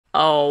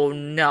Oh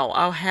no.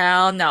 Oh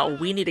hell no.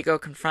 We need to go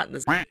confront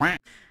this. I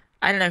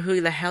don't know who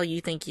the hell you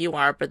think you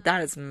are, but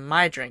that is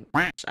my drink.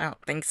 I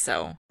don't think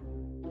so.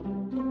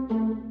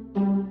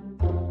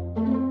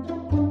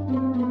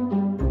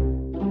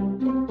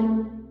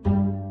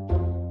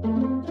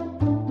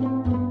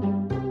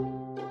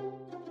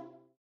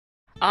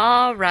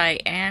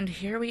 Alright, and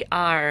here we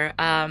are.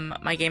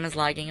 My game is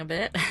lagging a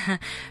bit.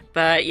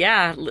 But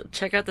yeah,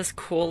 check out this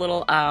cool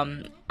little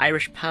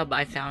Irish pub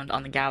I found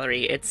on the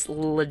gallery. It's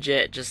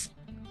legit just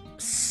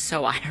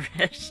so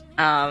Irish.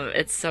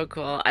 It's so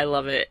cool. I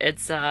love it.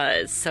 It's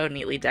so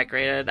neatly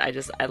decorated.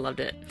 I loved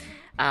it.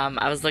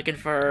 I was looking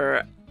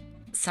for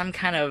some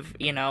kind of,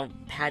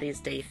 Patty's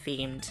Day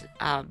themed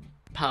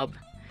pub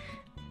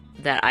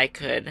that I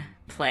could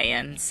play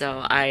in. So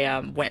I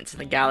went to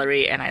the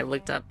gallery and I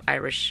looked up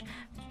Irish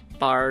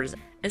bars.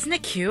 Isn't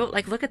it cute?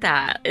 Like, look at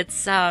that.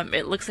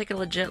 It looks like a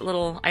legit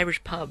little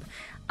Irish pub.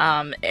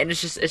 And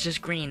it's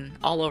just green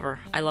all over.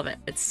 I love it.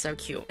 It's so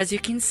cute. As you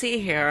can see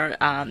here,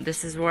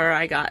 this is where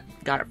I got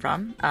it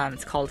from.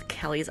 It's called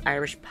Kelly's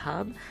Irish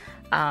Pub.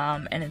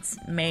 And it's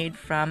made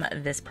from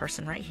this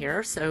person right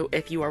here. So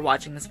if you are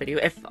watching this video,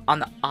 if on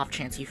the off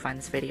chance you find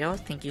this video,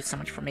 thank you so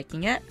much for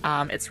making it.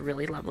 It's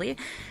really lovely.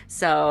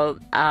 So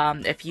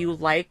if you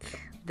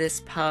like this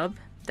pub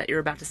that you're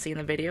about to see in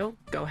the video,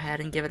 go ahead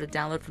and give it a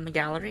download from the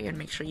gallery and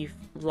make sure you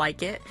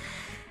like it.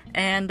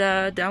 And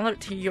download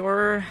it to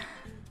your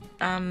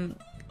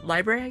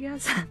library, I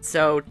guess.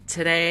 So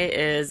today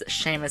is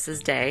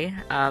Seamus's day,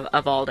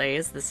 of all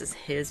days. This is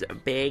his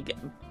big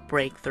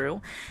breakthrough.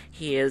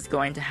 He is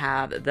going to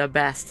have the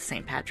best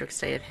St. Patrick's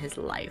Day of his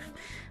life.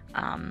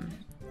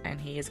 And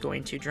he is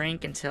going to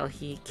drink until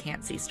he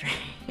can't see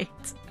straight.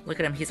 Look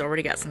at him, he's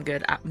already got some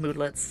good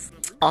moodlets.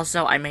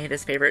 Also, I made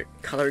his favorite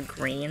color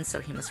green,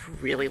 so he must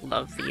really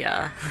love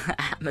the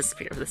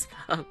atmosphere of this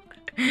pub.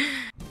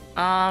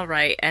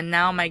 Alright, and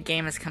now my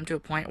game has come to a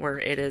point where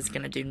it is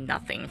gonna do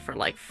nothing for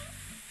like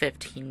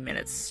 15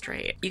 minutes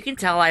straight. You can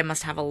tell I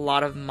must have a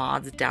lot of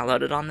mods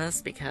downloaded on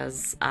this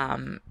because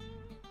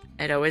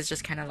it always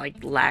just kind of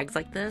like lags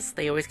like this.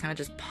 They always kind of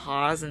just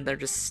pause and they're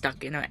just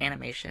stuck in an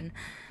animation,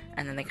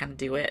 and then they kind of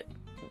do it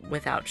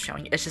without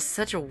showing. It's just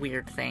such a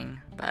weird thing,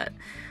 but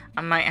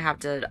I might have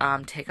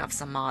to take off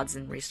some mods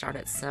and restart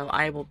it, so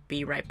I will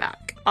be right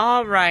back.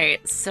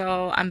 Alright,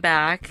 so I'm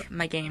back.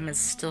 My game is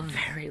still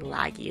very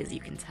laggy, as you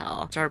can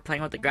tell. Started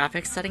playing with the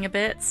graphics setting a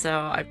bit, so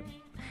I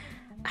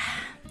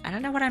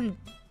don't know what I'm...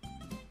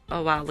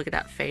 Oh wow, look at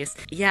that face.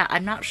 Yeah,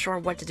 I'm not sure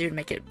what to do to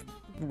make it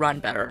run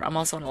better. I'm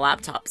also on a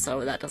laptop,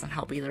 so that doesn't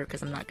help either,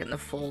 because I'm not getting the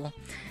full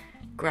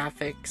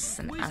graphics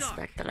and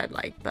aspect that I'd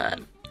like,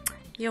 but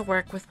you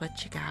work with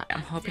what you got.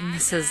 I'm hoping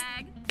this is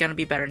gonna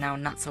be better now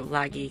and not so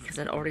laggy, because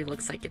it already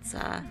looks like it's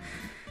kind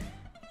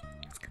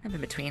of in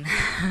between.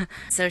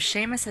 So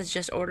Seamus has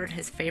just ordered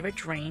his favorite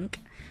drink.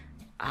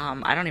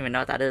 I don't even know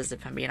what that is,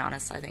 if I'm being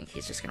honest. I think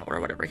he's just gonna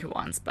order whatever he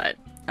wants, but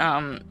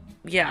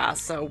yeah,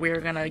 so we're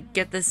gonna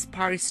get this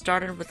party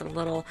started with a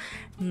little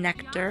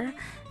nectar,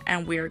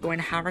 and we're going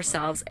to have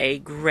ourselves a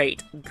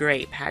great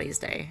Patty's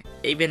Day,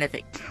 even if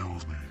it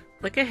kills me.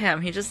 Look at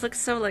him, he just looks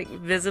so like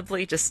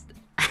visibly just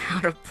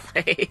out of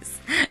place,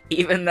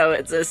 even though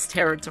it's his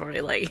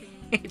territory. Like,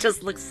 he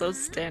just looks so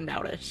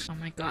standoutish. Oh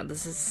my god,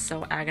 this is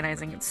so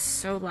agonizing. It's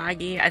so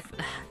laggy.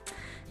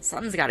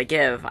 Something's gotta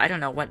give. I don't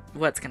know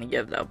what's gonna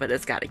give though, but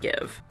it's gotta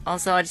give.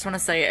 Also, I just want to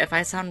say, if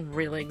I sound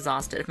really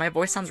exhausted, if my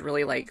voice sounds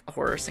really like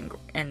hoarse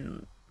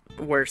and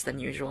worse than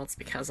usual, it's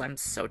because I'm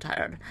so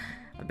tired.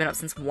 I've been up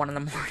since 1 in the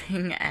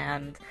morning,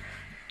 and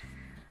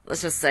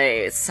let's just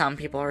say some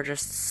people are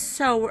just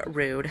so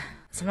rude.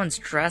 Someone's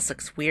dress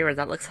looks weird.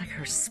 That looks like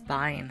her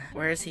spine.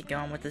 Where is he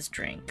going with this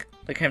drink?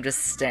 Look at him just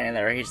standing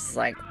there. He's just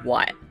like,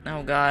 what?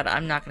 Oh god,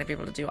 I'm not gonna be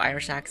able to do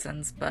Irish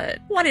accents, but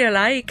what do you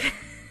like?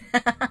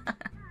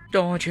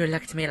 Don't you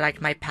look at me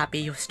like my pappy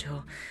used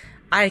to.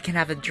 I can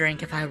have a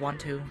drink if I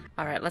want to.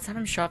 Alright, let's have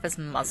him show off his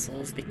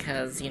muscles,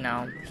 because,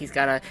 he's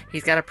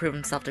gotta prove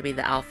himself to be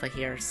the alpha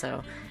here,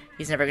 so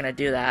he's never gonna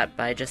do that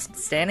by just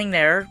standing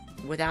there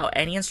without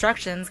any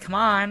instructions. Come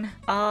on.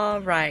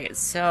 Alright,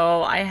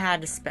 so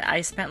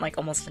I spent like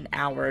almost an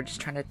hour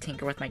just trying to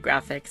tinker with my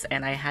graphics,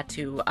 and I had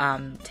to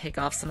take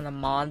off some of the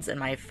mods in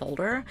my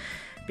folder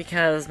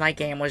because my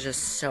game was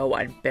just so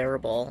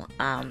unbearable.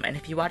 And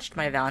if you watched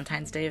my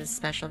Valentine's Day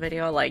special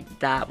video, like,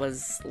 that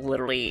was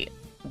literally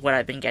what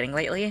I've been getting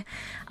lately.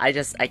 I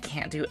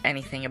can't do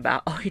anything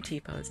about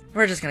T-pose.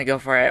 We're just gonna go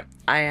for it.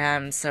 I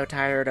am so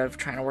tired of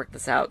trying to work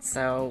this out,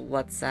 so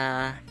let's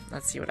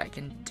see what I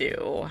can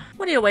do.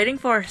 What are you waiting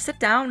for? Sit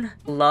down.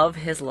 Love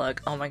his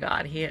look. Oh my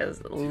god, he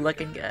is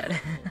looking good.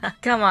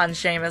 Come on,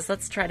 Seamus,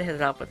 let's try to hit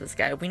it up with this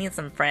guy. We need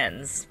some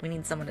friends. We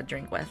need someone to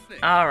drink with.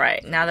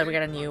 Alright, now that we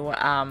got a new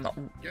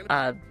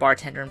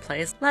bartender in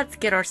place, let's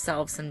get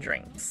ourselves some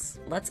drinks.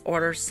 Let's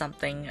order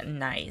something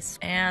nice.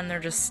 And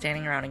they're just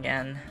standing around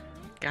again.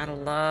 Gotta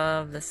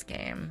love this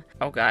game.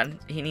 Oh god,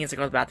 he needs to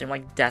go to the bathroom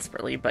like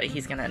desperately, but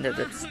he's gonna end up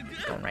just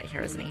going right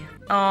here, isn't he?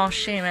 Oh,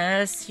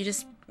 Seamus, you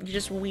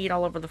just weed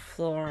all over the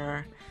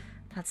floor.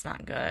 That's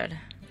not good.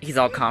 He's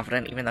all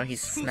confident even though he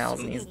smells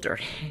and he's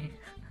dirty.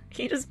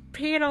 He just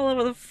peed all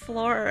over the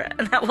floor,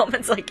 and that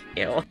woman's like,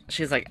 ew.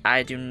 She's like,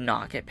 I do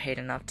not get paid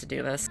enough to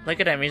do this. Look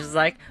at him, he's just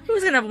like,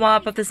 who's gonna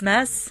mop up this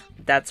mess?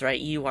 That's right,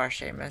 you are,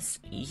 Seamus.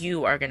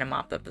 You are gonna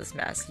mop up this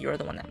mess. You're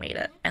the one that made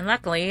it. And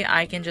luckily,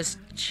 I can just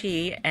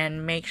cheat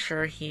and make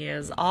sure he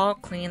is all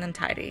clean and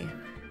tidy.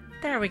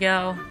 There we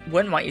go.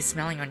 Wouldn't want you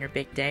smelling on your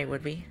big day,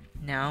 would we?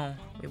 No,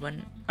 we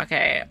wouldn't.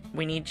 Okay,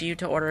 we need you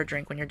to order a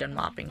drink when you're done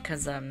mopping,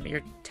 because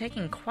you're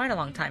taking quite a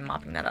long time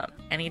mopping that up.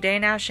 Any day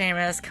now,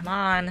 Seamus, come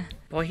on.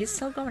 Boy, he's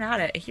still going at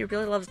it. He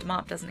really loves to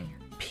mop, doesn't he?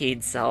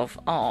 Peed self.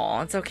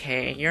 Aw, it's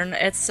okay.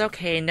 It's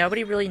okay.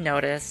 Nobody really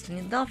noticed,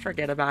 and they'll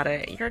forget about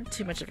it. You're in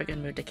too much of a good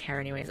mood to care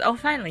anyways. Oh,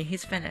 finally,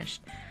 he's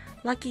finished.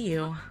 Lucky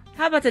you.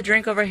 How about the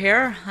drink over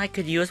here? I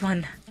could use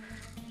one.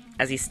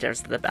 As he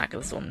stares to the back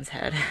of this woman's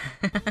head.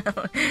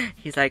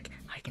 He's like,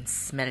 I can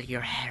smell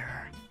your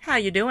hair. How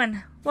you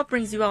doing? What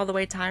brings you all the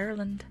way to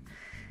Ireland?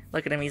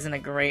 Look at him, he's in a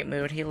great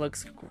mood. He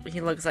looks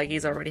like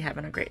he's already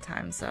having a great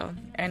time, so.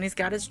 And he's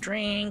got his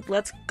drink.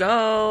 Let's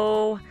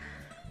go.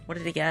 What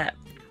did he get?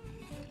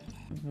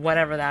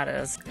 Whatever that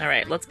is.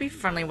 Alright, let's be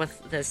friendly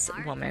with this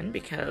woman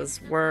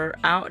because we're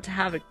out to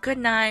have a good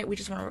night. We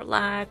just want to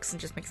relax and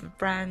just make some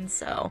friends.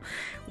 So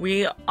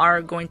we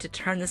are going to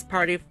turn this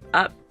party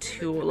up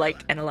to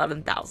like an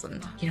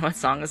 11,000. You know what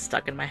song is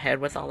stuck in my head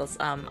with all this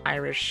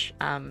Irish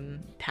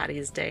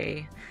Paddy's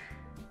Day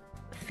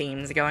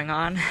themes going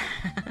on?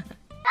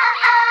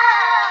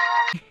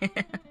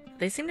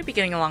 They seem to be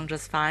getting along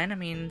just fine. I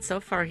mean, so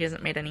far he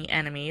hasn't made any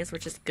enemies,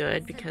 which is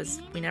good because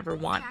we never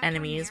want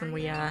enemies when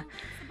we are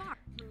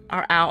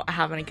out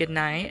having a good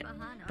night.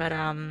 But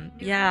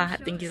yeah, I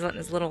think he's letting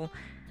his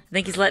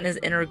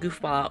inner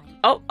goofball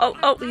out.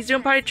 Oh, he's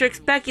doing party tricks.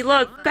 Becky,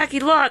 look! Becky,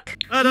 look!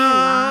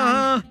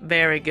 Ta-da!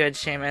 Very good,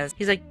 Seamus.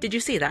 He's like, did you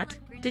see that?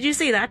 Did you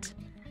see that?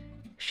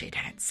 She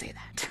didn't see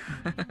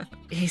that.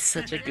 He's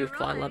such a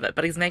goofball, I love it.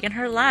 But he's making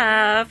her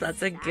laugh.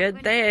 That's a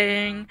good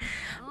thing.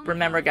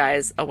 Remember,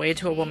 guys, a way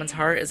to a woman's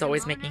heart is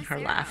always making her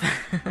laugh.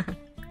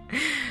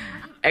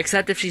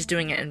 Except if she's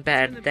doing it in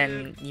bed,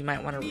 then you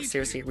might want to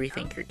seriously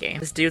rethink your game.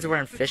 This dude's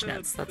wearing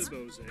fishnets. That's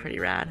pretty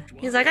rad.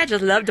 He's like, I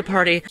just love to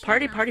party.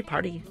 Party, party,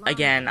 party.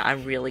 Again, I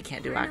really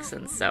can't do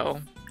accents,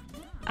 so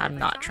I'm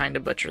not trying to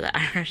butcher the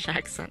Irish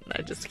accent.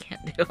 I just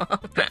can't do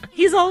them.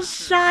 He's all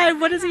shy.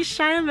 What is he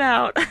shy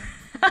about?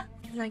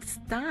 He's like,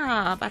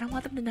 stop. I don't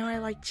want them to know I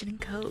like gin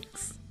and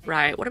cokes.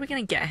 Right, what are we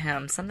gonna get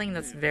him? Something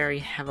that's very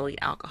heavily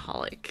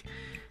alcoholic.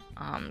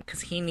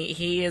 Because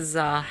he is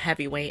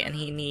heavyweight and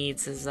he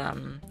needs his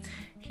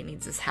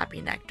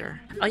happy nectar.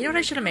 Oh, you know what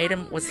I should have made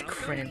him was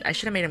cringe. I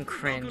should have made him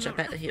cringe. I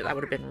bet that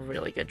would have been a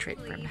really good trait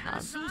for him to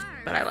have.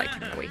 But I like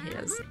him the way he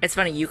is. It's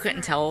funny, you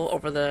couldn't tell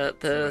over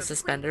the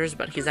suspenders,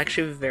 but he's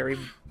actually very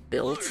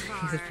built.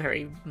 He's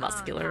very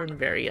muscular and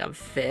very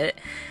fit.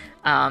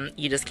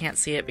 You just can't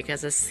see it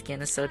because his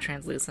skin is so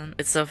translucent.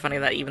 It's so funny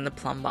that even the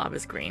plumb bob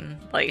is green.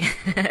 Like,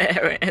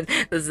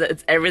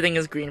 everything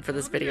is green for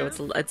this video.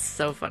 It's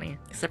so funny.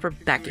 Except for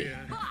Becky.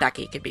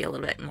 Becky could be a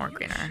little bit more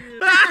greener.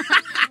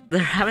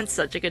 They're having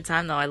such a good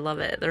time though. I love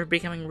it. They're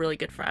becoming really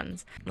good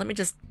friends. Let me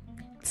just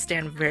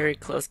stand very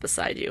close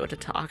beside you to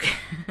talk.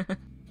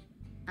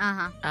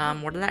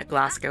 Where did that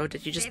glass go?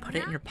 Did you just put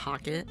it in your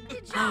pocket?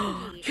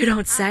 You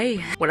don't say.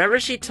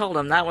 Whatever she told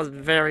him, that was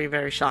very,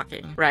 very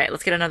shocking. Right,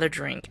 let's get another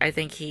drink. I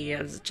think he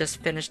has just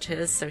finished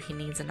his, so he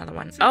needs another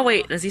one. Oh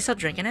wait, is he still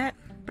drinking it?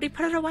 But he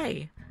put it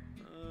away.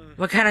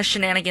 What kind of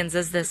shenanigans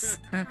is this?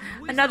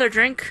 Another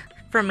drink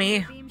for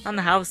me on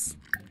the house.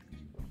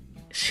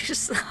 She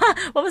just,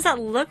 what was that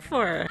look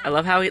for? I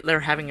love how they're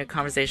having a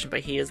conversation,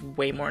 but he is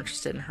way more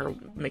interested in her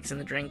mixing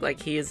the drink.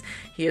 Like, he is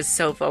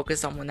so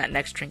focused on when that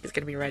next drink is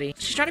gonna be ready.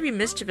 She's trying to be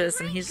mischievous,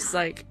 and he's just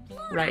like,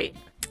 right.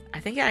 I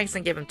think I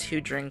accidentally gave him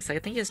 2 drinks. I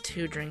think he has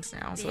 2 drinks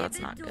now, so that's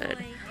not good.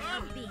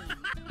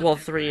 Well,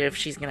 3 if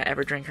she's gonna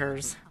ever drink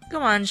hers.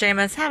 Come on,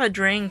 Seamus, have a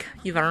drink.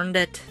 You've earned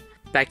it.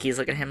 Becky's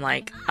looking at him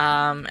like,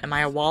 am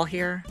I a wall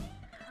here?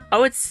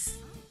 Oh, is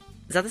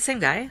that the same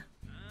guy?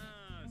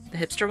 The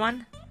hipster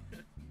one?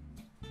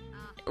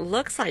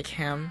 Looks like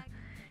him.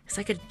 He's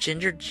like a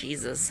ginger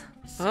Jesus.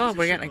 Oh,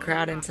 we're getting a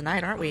crowd in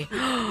tonight, aren't we?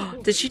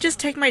 Did she just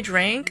take my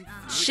drink?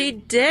 She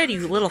did,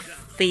 you little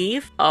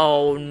thief.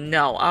 Oh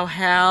no. Oh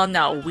hell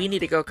no. We need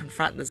to go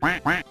confront this.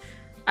 I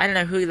don't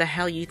know who the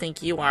hell you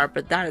think you are,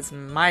 but that is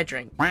my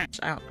drink. I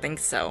don't think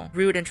so.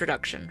 Rude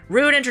introduction.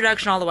 Rude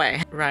introduction all the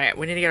way. Right,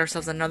 we need to get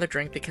ourselves another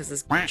drink because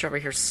this bitch over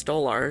here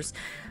stole ours.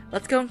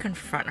 Let's go and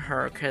confront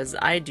her, because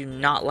I do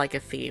not like a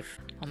thief.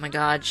 Oh my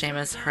god,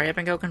 Seamus, hurry up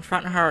and go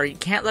confront her. You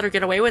can't let her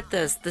get away with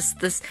this.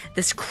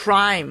 This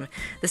crime.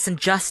 This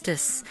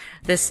injustice.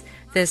 This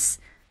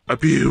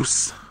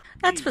abuse.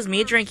 That was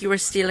me a drink you were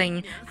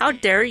stealing. How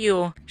dare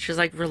you? She's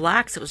like,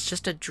 relax, it was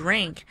just a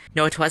drink.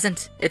 No, it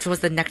wasn't. It was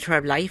the nectar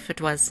of life,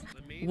 it was.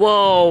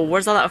 Whoa,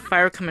 where's all that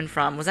fire coming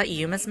from? Was that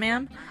you, Miss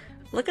Ma'am?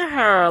 Look at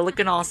her,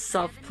 looking all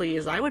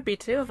self-pleased. I would be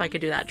too if I could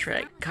do that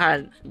trick.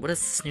 God, what a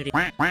snooty.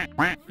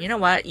 You know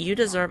what? You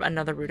deserve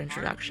another rude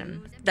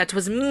introduction. That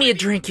was me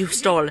drink you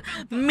stole.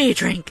 Me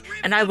drink.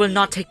 And I will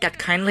not take that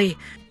kindly.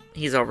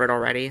 He's over it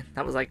already.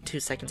 That was like 2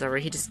 seconds over.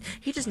 He just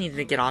needed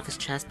to get off his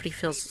chest, but he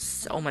feels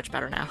so much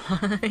better now.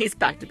 He's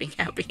back to being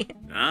happy.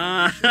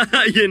 Ah,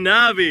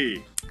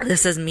 Yanabi!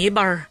 This is me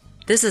bar.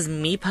 This is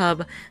me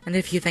pub. And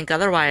if you think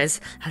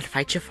otherwise, I'll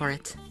fight you for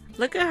it.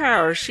 Look at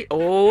her. She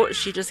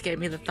just gave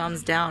me the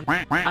thumbs down.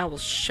 I will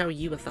show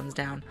you a thumbs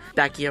down.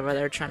 Becky over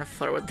there trying to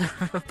flirt with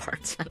the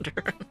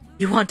bartender.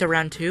 You want a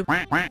round 2?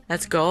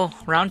 Let's go.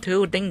 Round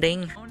 2. Ding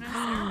ding.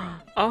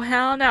 Oh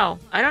hell no.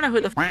 I don't know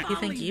who the f you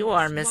think you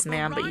are, Miss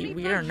Ma'am, but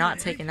we are not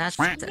taking that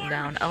shit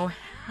down. Oh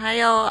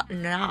hell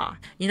nah.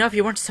 You know, if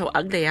you weren't so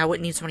ugly, I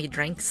wouldn't need so many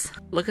drinks.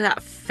 Look at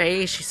that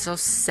face. She's so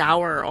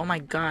sour. Oh my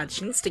god.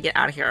 She needs to get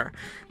out of here.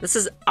 This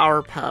is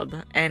our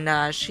pub,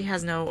 and she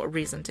has no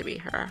reason to be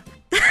here.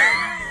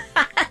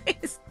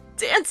 He's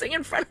dancing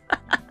in front of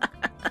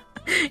her.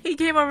 He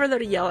came over there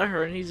to yell at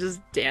her, and he's just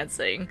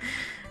dancing.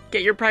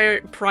 Get your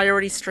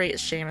priority straight,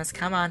 Seamus.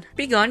 Come on.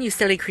 Be gone, you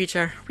silly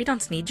creature. We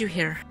don't need you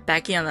here.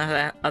 Becky, on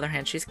the other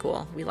hand, she's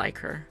cool. We like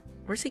her.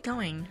 Where's he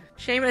going?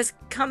 Seamus,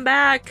 come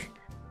back.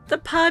 The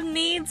pub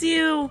needs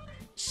you.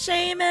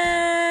 Seamus!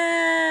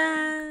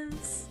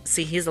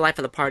 See, he's the life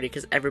of the party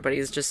because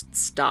everybody's just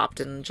stopped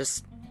and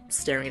just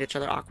staring at each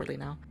other awkwardly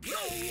now.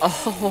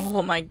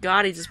 Oh my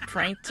god, he just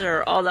pranked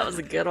her. Oh, that was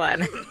a good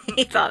one.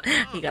 He thought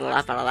he got a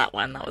laugh out of that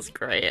one. That was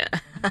great.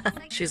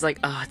 She's like,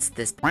 oh, it's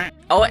this.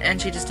 Oh, and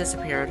she just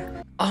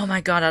disappeared. Oh my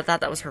god, I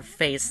thought that was her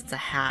face. It's a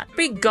hat.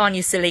 Be gone,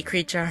 you silly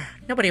creature.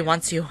 Nobody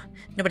wants you.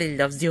 Nobody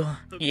loves you.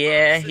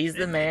 Yeah, he's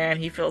the man.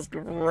 He feels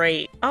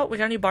great. Oh, we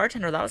got a new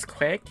bartender. That was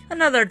quick.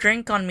 Another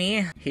drink on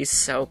me. He's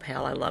so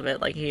pale. I love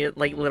it. Like,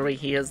 literally,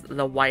 he is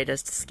the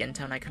whitest skin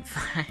tone I could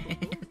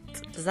find.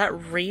 Does that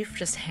reef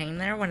just hang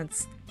there when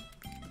it's...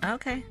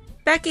 Okay.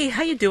 Becky,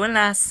 how you doing,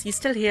 lass? You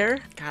still here?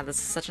 God, this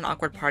is such an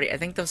awkward party. I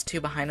think those two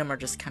behind him are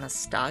just kind of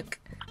stuck.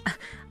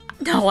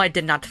 No, I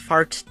did not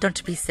fart.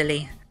 Don't be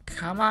silly.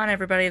 Come on,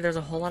 everybody. There's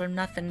a whole lot of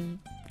nothing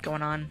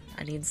going on.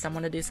 I need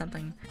someone to do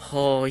something.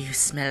 Oh, you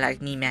smell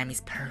like me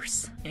mammy's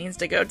purse. He needs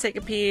to go take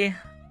a pee.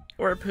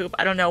 Or a poop.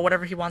 I don't know.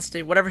 Whatever he wants to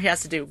do. Whatever he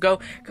has to do. Go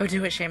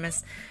do it,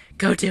 Seamus.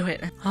 Go do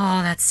it.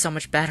 Oh, that's so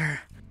much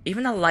better.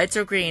 Even the lights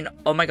are green.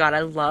 Oh my god, I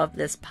love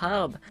this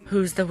pub.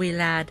 Who's the wee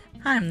lad?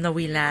 I'm the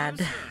wee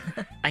lad.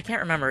 I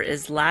can't remember.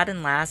 Is lad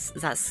and lass,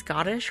 is that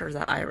Scottish or is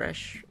that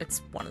Irish? It's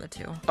one of the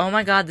two. Oh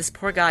my god, this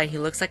poor guy. He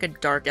looks like a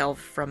dark elf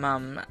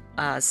from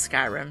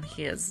Skyrim.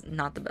 He is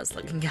not the best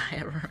looking guy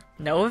ever.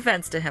 No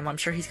offense to him. I'm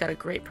sure he's got a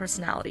great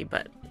personality,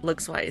 but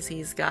looks-wise,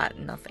 he's got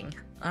nothing.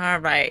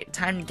 Alright,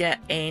 time to get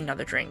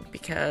another drink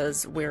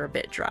because we're a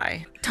bit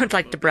dry. Don't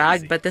like to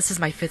brag, but this is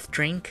my 5th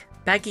drink.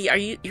 Becky,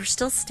 you're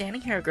still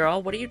standing here,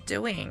 girl. What are you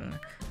doing?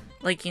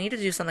 Like, you need to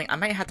do something. I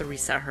might have to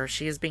reset her.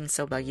 She is being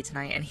so buggy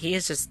tonight, and he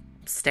is just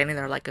standing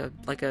there like a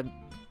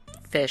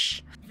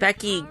fish.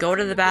 Becky, go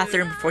to the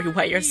bathroom before you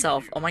wet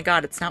yourself. Oh my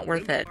god, it's not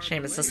worth it.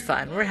 Seamus, this is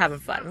fun. We're having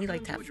fun. We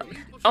like to have fun.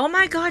 Oh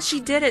my god, she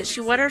did it.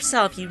 She wet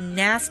herself, you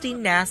nasty,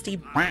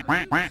 nasty...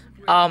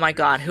 Oh my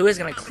god, who is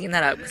gonna clean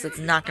that up? Because it's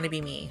not gonna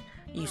be me.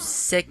 You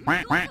sick...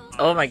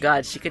 Oh my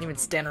god, she couldn't even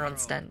stand her own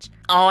stench.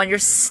 Oh, and you're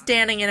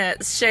standing in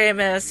it,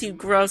 Seamus, you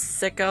gross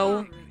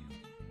sicko.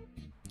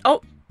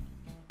 Oh!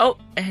 Oh,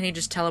 and he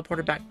just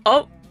teleported back.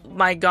 Oh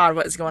my god,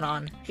 what is going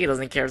on? He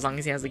doesn't care as long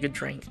as he has a good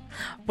drink.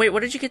 Wait, where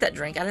did you get that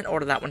drink? I didn't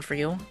order that one for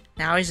you.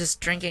 Now he's just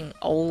drinking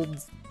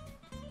old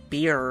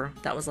beer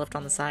that was left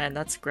on the side.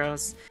 That's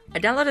gross. I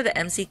downloaded the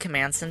MC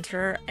Command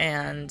Center,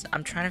 and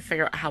I'm trying to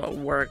figure out how it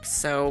works,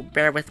 so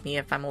bear with me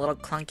if I'm a little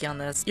clunky on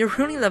this. You're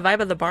ruining the vibe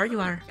of the bar, you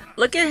are.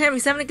 Look at him,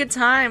 he's having a good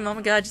time. Oh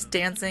my god, just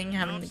dancing,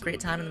 having a great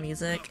time in the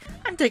music.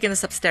 I'm taking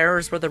this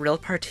upstairs where the real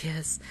party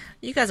is.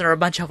 You guys are a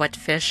bunch of wet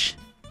fish.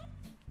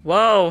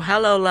 Whoa,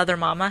 hello, Leather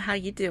Mama. How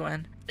you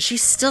doing?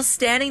 She's still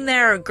standing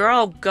there.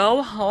 Girl,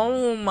 go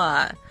home.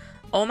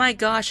 Oh my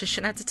gosh, I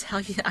shouldn't have to tell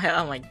you.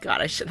 Oh my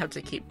god, I shouldn't have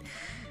to keep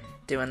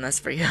doing this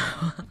for you.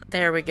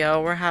 There we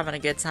go. We're having a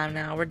good time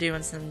now. We're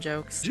doing some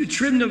jokes. You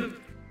trimmed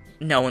him.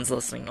 No one's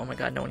listening. Oh my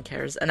god, no one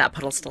cares. And that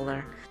puddle's still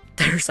there.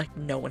 There's like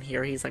no one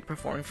here. He's like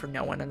performing for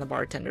no one, and the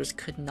bartenders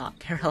could not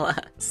care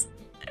less.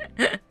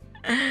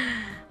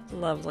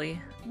 Lovely.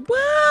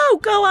 Woo!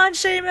 Go on,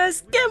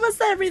 Seamus! Give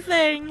us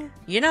everything!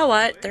 You know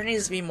what? There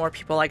needs to be more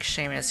people like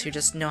Seamus who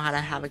just know how to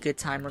have a good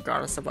time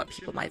regardless of what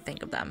people might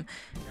think of them.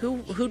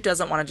 Who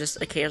doesn't want to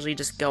just occasionally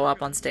just go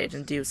up on stage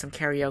and do some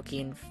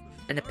karaoke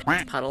in a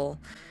puddle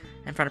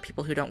in front of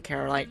people who don't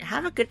care? Like,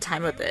 have a good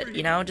time with it,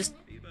 you know? Just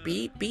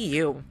be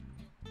you.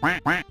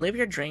 Live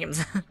your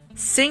dreams.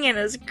 Singing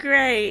is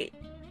great!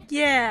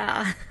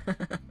 Yeah!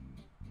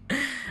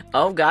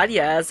 Oh god,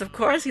 yes, of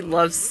course he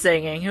loves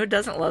singing. Who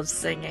doesn't love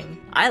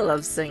singing? I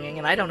love singing,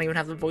 and I don't even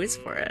have the voice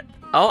for it.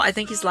 Oh, I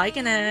think he's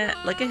liking it.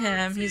 Look at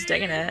him, he's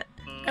digging it.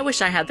 I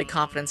wish I had the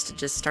confidence to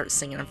just start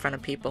singing in front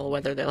of people,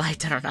 whether they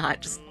liked it or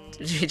not. Just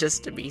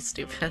just to be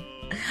stupid.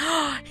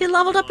 He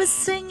leveled up his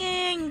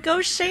singing! Go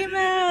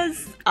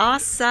Seamus!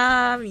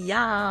 Awesome!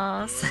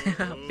 Yes!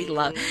 we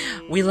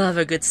love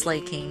a good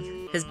Slay King.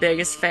 His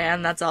biggest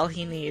fan, that's all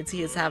he needs.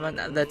 He is having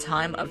the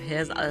time of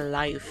his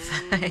life.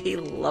 He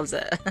loves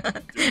it.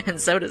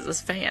 And so does his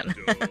fan.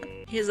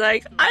 He's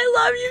like, I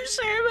love you,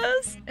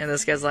 Seamus! And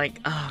this guy's like,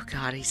 oh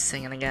god, he's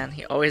singing again.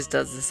 He always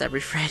does this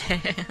every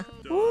Friday.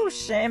 Ooh,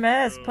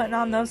 Seamus, putting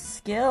on those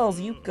skills.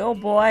 You go,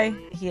 boy.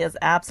 He is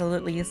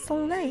absolutely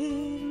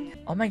slaying.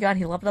 Oh my god,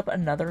 he leveled up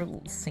another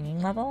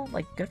singing level?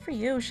 Like, good for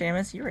you,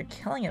 Seamus. You were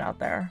killing it out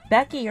there.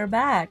 Becky, you're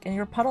back, and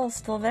your puddle's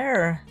still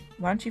there.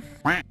 Why don't you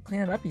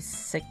clean it up, you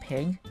sick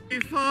pig?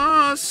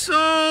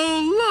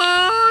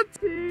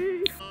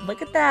 Look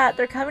Look at that.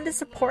 They're coming to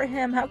support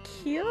him. How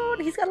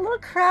cute. He's got a little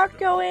crowd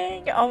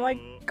going. Oh my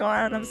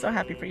god, I'm so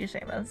happy for you,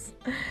 Seamus.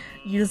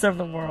 You deserve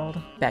the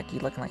world. Becky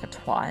looking like a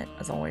twat,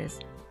 as always.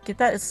 Get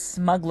that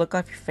smug look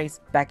off your face,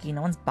 Becky.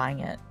 No one's buying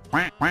it.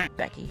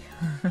 Becky.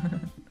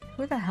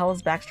 Who the hell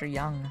is Baxter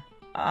Young?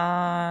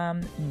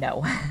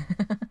 No.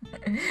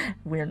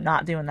 We're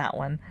not doing that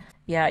one.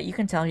 Yeah, you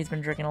can tell he's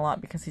been drinking a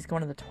lot because he's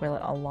going to the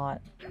toilet a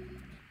lot.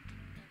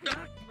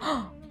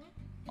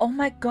 Oh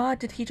my god,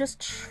 did he just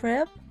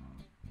trip?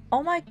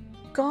 Oh my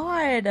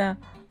god. Are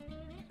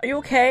you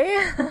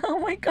okay? Oh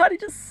my god, he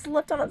just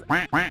slipped on his...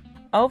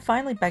 Oh,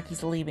 finally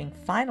Becky's leaving.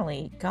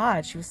 Finally.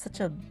 God, she was such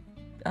a...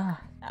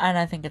 And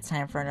I think it's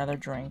time for another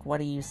drink. What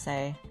do you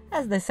say?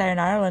 As they say in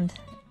Ireland,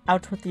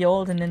 out with the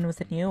old and in with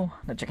the new.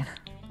 No, chicken.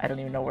 I don't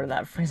even know where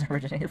that phrase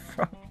originated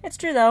from. It's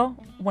true though.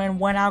 When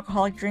one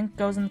alcoholic drink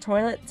goes in the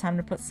toilet, time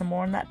to put some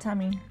more in that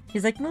tummy.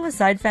 He's like, move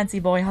aside, fancy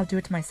boy. I'll do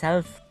it to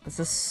myself. This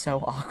is so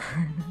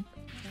awkward.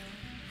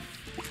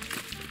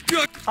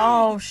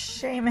 Oh,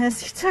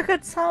 Seamus, you took a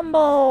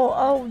tumble.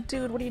 Oh,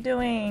 dude, what are you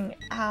doing?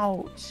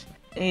 Ouch.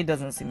 He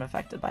doesn't seem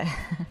affected by it.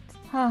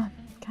 Huh.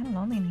 Kind of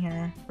lonely in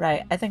here.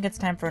 Right, I think it's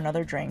time for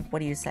another drink. What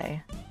do you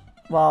say?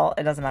 Well,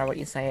 it doesn't matter what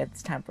you say.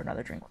 It's time for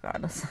another drink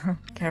regardless.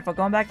 Careful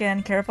going back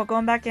in. Careful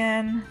going back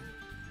in.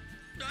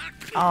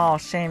 Oh,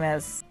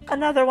 Seamus.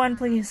 Another one,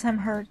 please. I'm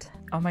hurt.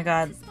 Oh my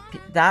god.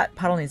 That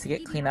puddle needs to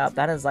get cleaned up.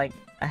 That is like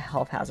a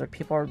health hazard.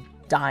 People are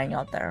dying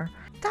out there.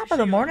 Top of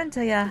the morning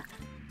to ya.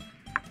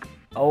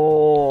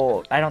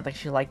 Oh, I don't think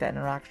she liked that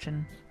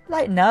interaction.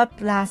 Lighten up,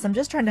 lass. I'm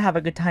just trying to have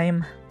a good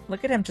time.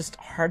 Look at him just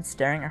hard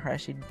staring at her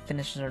as she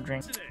finishes her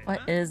drink.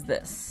 What is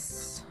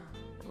this?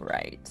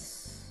 Right.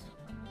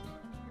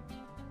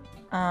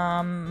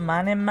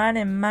 Money,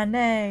 money,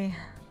 money.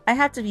 I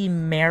have to be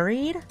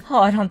married? Oh,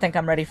 I don't think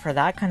I'm ready for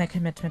that kind of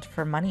commitment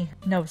for money.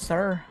 No,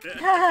 sir.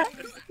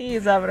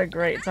 He's having a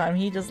great time.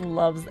 He just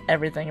loves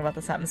everything about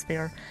this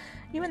atmosphere.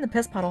 Even the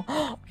piss puddle.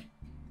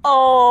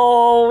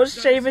 Oh,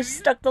 Seamus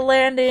stuck the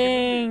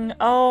landing.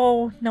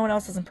 Oh, no one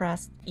else is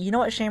impressed. You know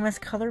what, Seamus?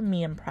 Color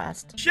me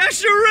impressed.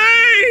 Cheshire!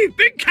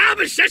 Big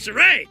carbon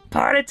Cheshire!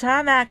 Party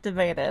time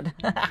activated.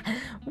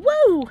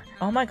 Woo!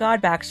 Oh my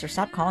god, Baxter,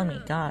 stop calling me.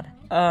 God.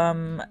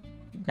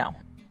 No.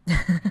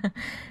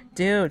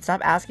 Dude,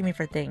 stop asking me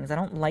for things. I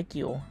don't like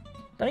you.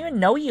 Don't even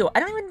know you. I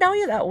don't even know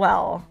you that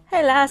well.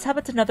 Hey, lass, how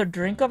about another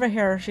drink over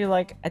here? She's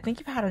like, I think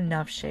you've had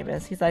enough,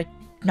 Seamus. He's like,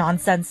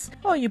 nonsense.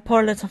 Oh, you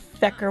poor little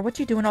fecker. What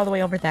you doing all the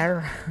way over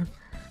there?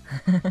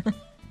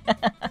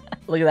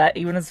 Look at that.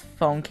 Even his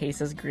phone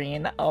case is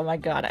green. Oh my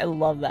god, I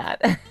love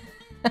that.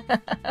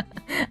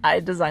 I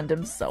designed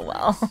him so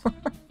well.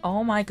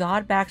 Oh my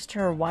god,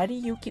 Baxter, why do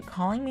you keep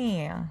calling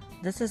me?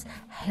 This is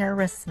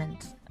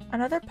harassment.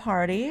 Another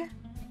party?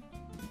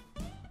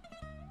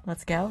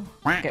 Let's go.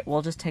 Okay,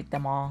 we'll just take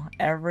them all.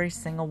 Every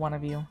single one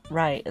of you.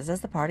 Right, is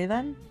this the party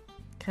then?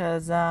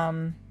 Cause,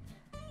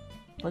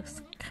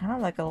 looks kind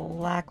of like a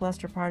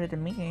lackluster party to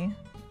me.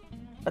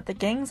 But the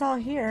gang's all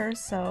here,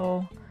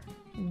 so...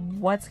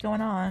 What's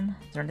going on?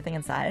 Is there anything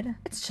inside?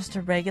 It's just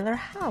a regular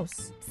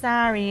house.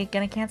 Sorry,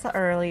 gonna cancel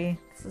early.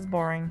 This is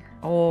boring.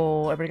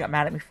 Oh, everybody got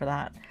mad at me for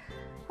that.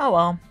 Oh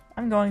well,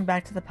 I'm going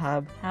back to the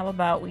pub. How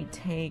about we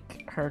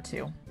take her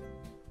too?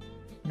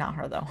 Not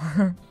her though.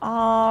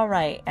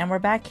 Alright, and we're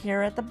back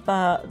here at the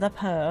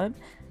pub.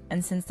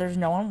 And since there's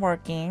no one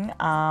working,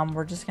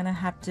 we're just gonna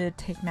have to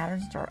take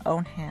matters into our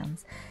own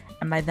hands.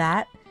 And by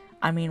that,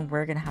 I mean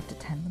we're gonna have to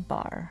tend the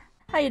bar.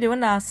 How you doing,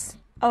 lass?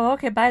 Oh,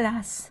 okay, bye,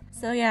 lass.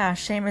 So yeah,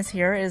 Seamus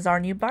here is our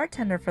new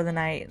bartender for the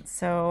night.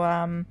 So,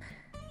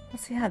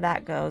 let's see how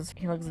that goes.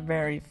 He looks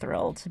very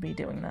thrilled to be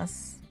doing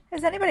this.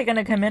 Is anybody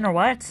gonna come in or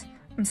what?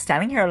 I'm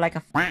standing here like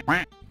a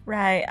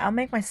Right, I'll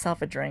make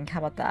myself a drink. How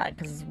about that?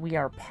 Because we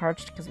are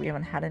parched because we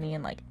haven't had any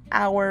in like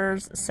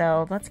hours.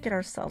 So let's get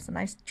ourselves a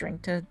nice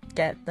drink to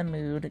get the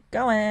mood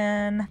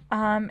going.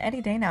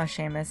 Any day now,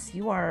 Seamus.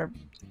 You are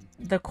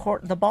the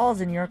ball's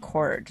in your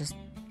court. Just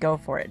go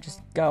for it.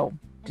 Just go.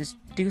 Just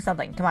do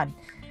something. Come on.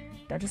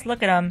 Don't just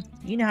look at them.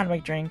 You know how to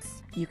make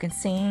drinks. You can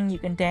sing, you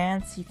can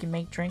dance, you can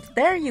make drinks.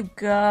 There you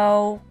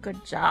go.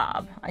 Good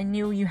job. I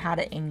knew you had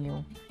it in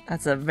you.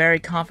 That's a very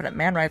confident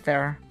man right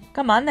there.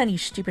 Come on then, you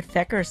stupid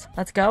feckers.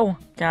 Let's go.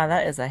 God,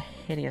 that is a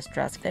hideous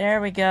dress. There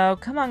we go.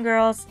 Come on,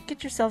 girls.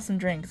 Get yourself some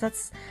drinks.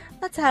 Let's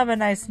have a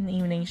nice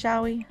evening,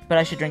 shall we? But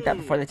I should drink that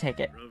before they take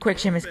it. Quick,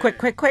 Seamus. Quick,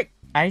 quick, quick.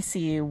 I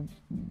see you,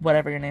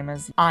 whatever your name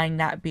is, eyeing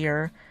that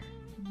beer.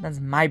 That's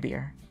my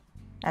beer.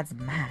 That's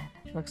mine.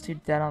 She looks too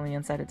dead on the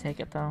inside to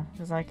take it, though.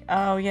 She's like,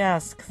 oh,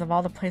 yes, because of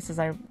all the places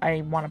I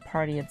want to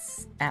party,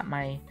 it's at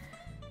my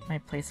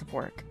place of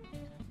work.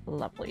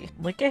 Lovely.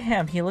 Look at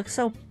him. He looks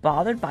so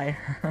bothered by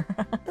her.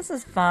 This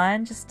is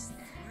fun. Just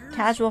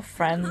casual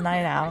friends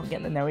night out,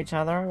 getting to know each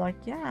other. Like,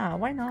 yeah,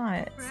 why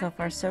not? So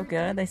far, so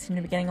good. They seem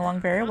to be getting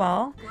along very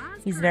well.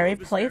 He's very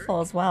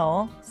playful as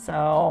well.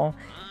 So,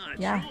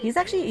 yeah,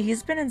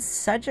 he's been in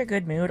such a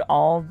good mood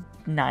all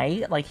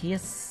night. Like, he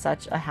is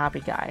such a happy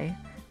guy.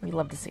 We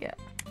love to see it.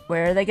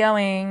 Where are they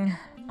going?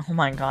 Oh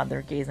my god,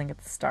 they're gazing at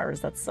the stars.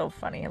 That's so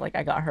funny. Like,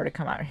 I got her to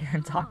come out here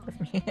and talk with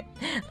me.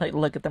 Like,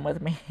 look at them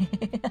with me.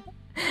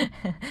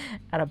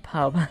 At a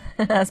pub.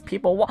 As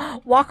people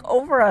walk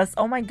over us.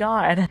 Oh my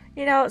god.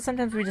 You know,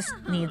 sometimes we just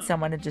need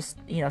someone to just,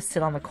 you know,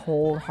 sit on the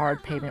cold,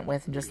 hard pavement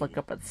with and just look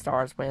up at the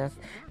stars with.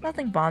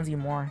 Nothing bonds you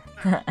more.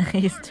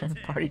 He's doing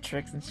party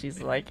tricks and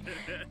she's like,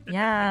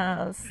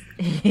 yes.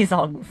 He's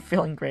all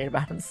feeling great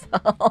about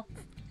himself.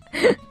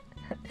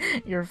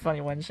 You're a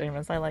funny one,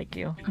 Seamus. I like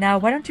you. Now,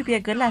 why don't you be a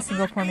good lass and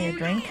go pour me a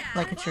drink?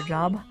 Like it's your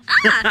job?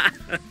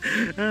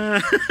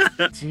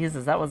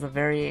 Jesus, that was a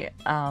very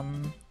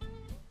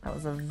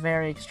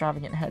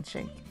extravagant head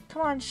shake.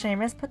 Come on,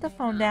 Seamus, put the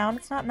phone down.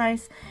 It's not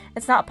nice.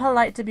 It's not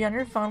polite to be on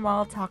your phone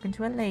while talking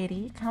to a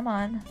lady. Come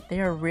on.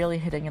 They are really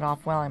hitting it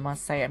off well, I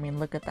must say. I mean,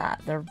 look at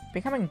that. They're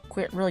becoming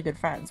really good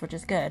friends, which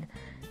is good.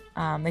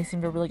 They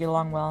seem to really get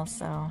along well,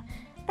 so...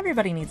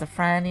 Everybody needs a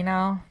friend, you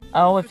know?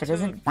 Oh, if it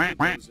isn't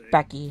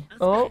Becky.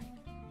 Oh,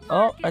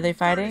 are they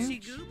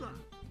fighting?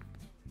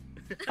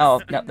 Oh,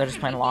 no, they're just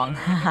playing along.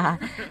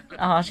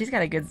 Oh, she's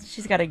got a good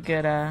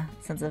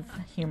sense of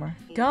humor.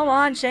 Go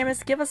on,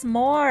 Seamus, give us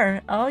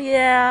more. Oh,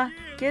 yeah.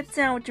 Get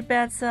down with your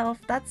bad self.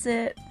 That's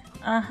it.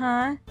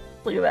 Uh-huh.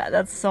 Look at that.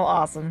 That's so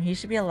awesome. He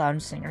should be a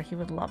lounge singer. He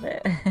would love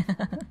it.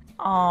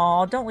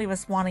 Aw, don't leave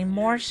us wanting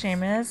more,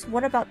 Seamus.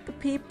 What about the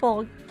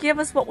people? Give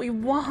us what we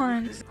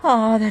want.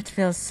 Oh, that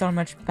feels so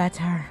much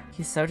better.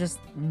 He's so just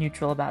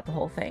neutral about the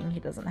whole thing.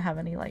 He doesn't have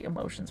any, like,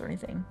 emotions or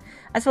anything.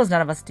 I suppose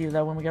none of us do,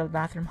 though, when we go to the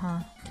bathroom, huh?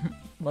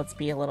 Let's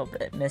be a little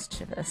bit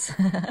mischievous.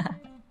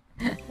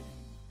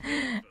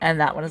 And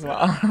that one as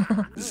well.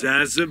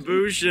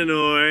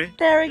 Zazabushanoi.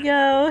 There we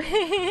go.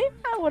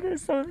 I wonder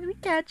if someone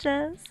would catch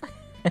us.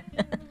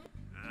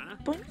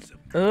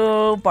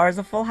 Ooh, bar's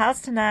a full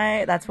house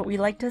tonight. That's what we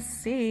like to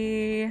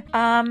see.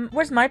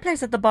 Where's my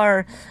place at the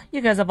bar? You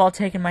guys have all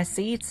taken my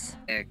seats.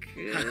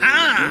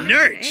 Ha!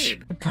 Nurch!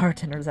 The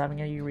bartender's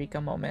having a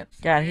eureka moment.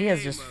 God, he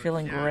is just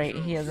feeling great.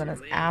 He is in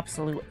his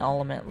absolute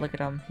element. Look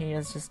at him. He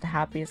is just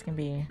happy as can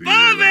be.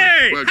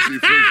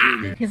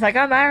 Bobby! He's like,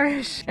 I'm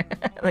Irish.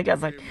 The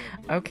guy's like,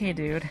 okay,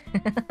 dude.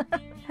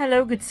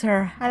 Hello, good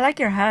sir. I like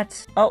your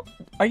hat. Oh,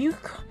 are you...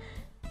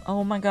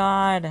 Oh my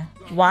god.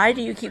 Why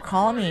do you keep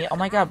calling me? Oh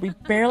my god,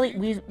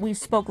 we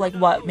spoke like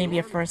what,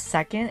 maybe for a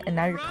second, and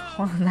now you're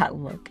calling that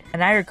look. And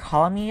now you're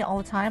calling me all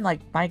the time? Like,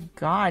 my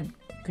god,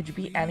 could you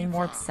be any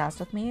more obsessed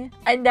with me?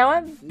 I know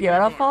I'm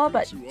beautiful,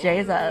 but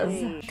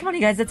Jesus. Come on,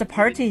 you guys, it's a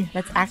party.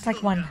 Let's act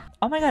like one.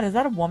 Oh my god, is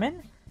that a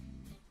woman?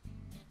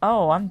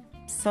 Oh, I'm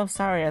so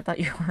sorry. I thought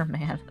you were a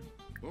man.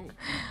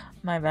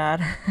 My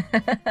bad.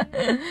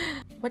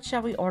 What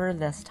shall we order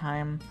this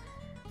time?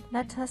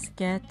 Let us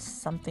get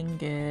something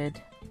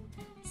good.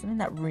 Something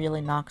that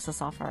really knocks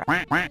us off our...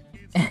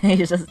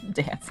 He's just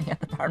dancing at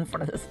the bar in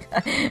front of this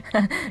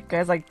guy.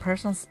 Guy's like,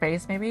 personal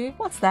space, maybe?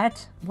 What's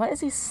that? What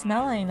is he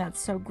smelling? That's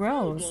so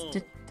gross.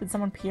 Did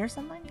someone pee or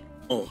something?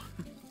 Oh.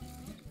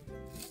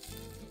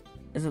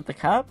 Is it the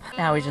cup?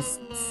 Now he's just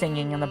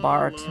singing in the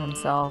bar to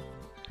himself.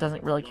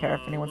 Doesn't really care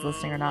if anyone's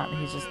listening or not.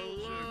 He's just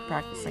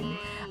practicing.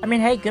 I mean,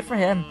 hey, good for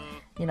him.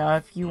 You know,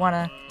 if you want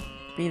to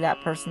be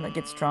that person that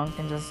gets drunk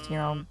and just, you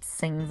know,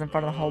 sings in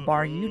front of the whole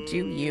bar, you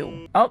do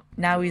you. Oh,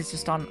 now he's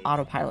just on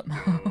autopilot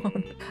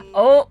mode.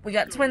 Oh, we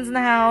got twins in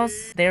the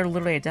house. They're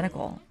literally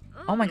identical.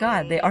 Oh my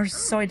god, they are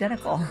so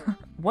identical.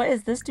 What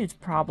is this dude's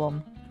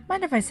problem?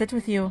 Mind if I sit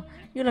with you?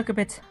 You look a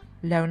bit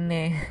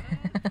lonely.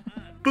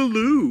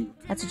 Baloo.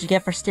 That's what you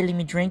get for stealing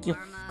me drink, you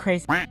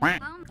crazy...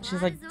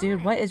 She's like,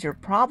 dude, what is your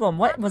problem?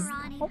 What was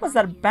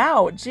that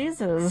about?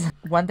 Jesus.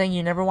 One thing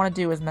you never want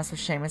to do is mess with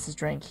Seamus'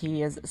 drink.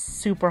 He is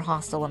super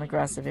hostile and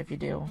aggressive if you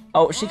do.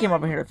 Oh, she came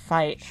over here to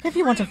fight. If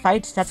you want to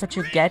fight, that's what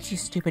you get, you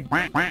stupid...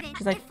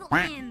 She's like,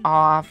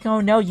 off.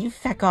 No, you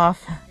feck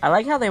off. I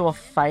like how they will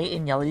fight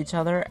and yell at each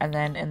other, and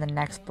then in the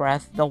next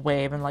breath, they'll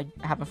wave and, like,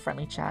 have a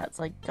friendly chat. It's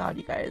like, God,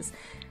 you guys,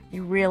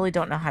 you really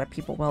don't know how to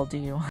people well, do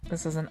you?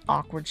 This is an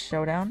awkward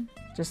showdown.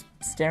 Just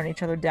staring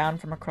each other down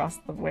from across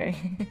the way.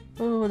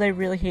 Ooh, they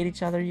really hate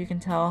each other, you can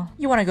tell.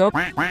 You wanna go?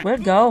 We'll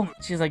go.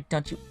 She's like,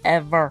 don't you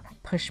ever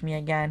push me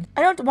again.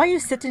 Why are you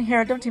sitting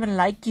here? I don't even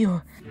like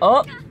you.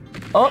 Oh,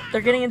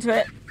 they're getting into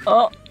it.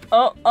 Oh.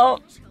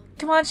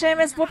 Come on,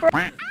 Seamus, whoop her.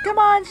 Come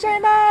on,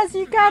 Seamus,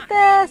 you got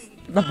this.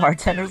 The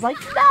bartender's like,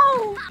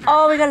 no!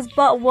 Oh, we got his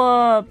butt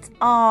whooped.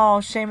 Oh,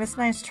 Seamus,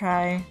 nice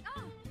try.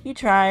 You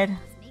tried.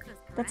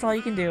 That's all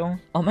you can do.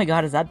 Oh my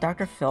god, is that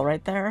Dr. Phil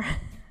right there?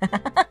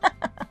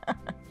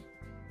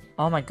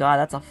 Oh my god,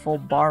 that's a full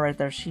bar right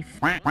there. She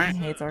f***ing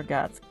hates our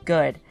guts.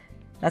 Good.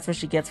 That's what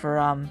she gets for,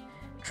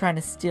 trying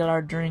to steal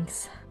our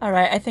drinks.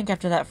 Alright, I think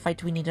after that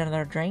fight we need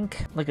another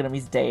drink. Look at him,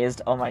 he's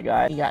dazed. Oh my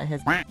god, he got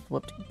his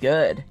whooped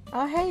good.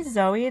 Oh hey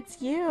Zoe,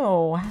 it's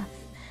you.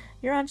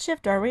 You're on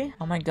shift, are we?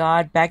 Oh my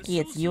god, Becky,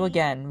 it's you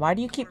again. Why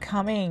do you keep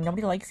coming?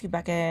 Nobody likes you,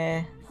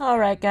 Becky.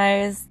 Alright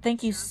guys,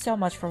 thank you so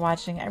much for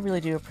watching. I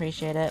really do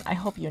appreciate it. I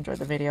hope you enjoyed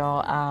the video.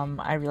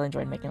 I really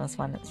enjoyed making this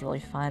one. It's really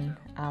fun.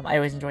 I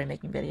always enjoy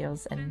making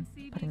videos and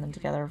putting them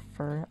together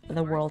for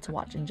the world to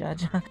watch and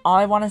judge. All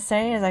I want to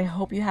say is I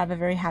hope you have a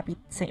very happy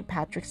St.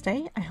 Patrick's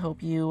Day. I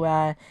hope you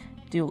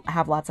do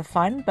have lots of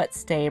fun, but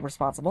stay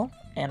responsible.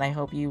 And I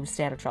hope you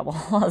stay out of trouble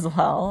as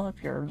well,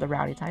 if you're the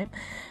rowdy type.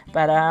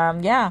 But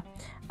yeah.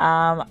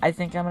 I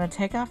think I'm gonna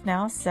take off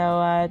now,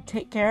 so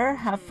take care,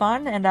 have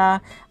fun, and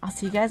I'll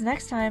see you guys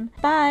next time.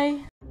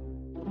 Bye!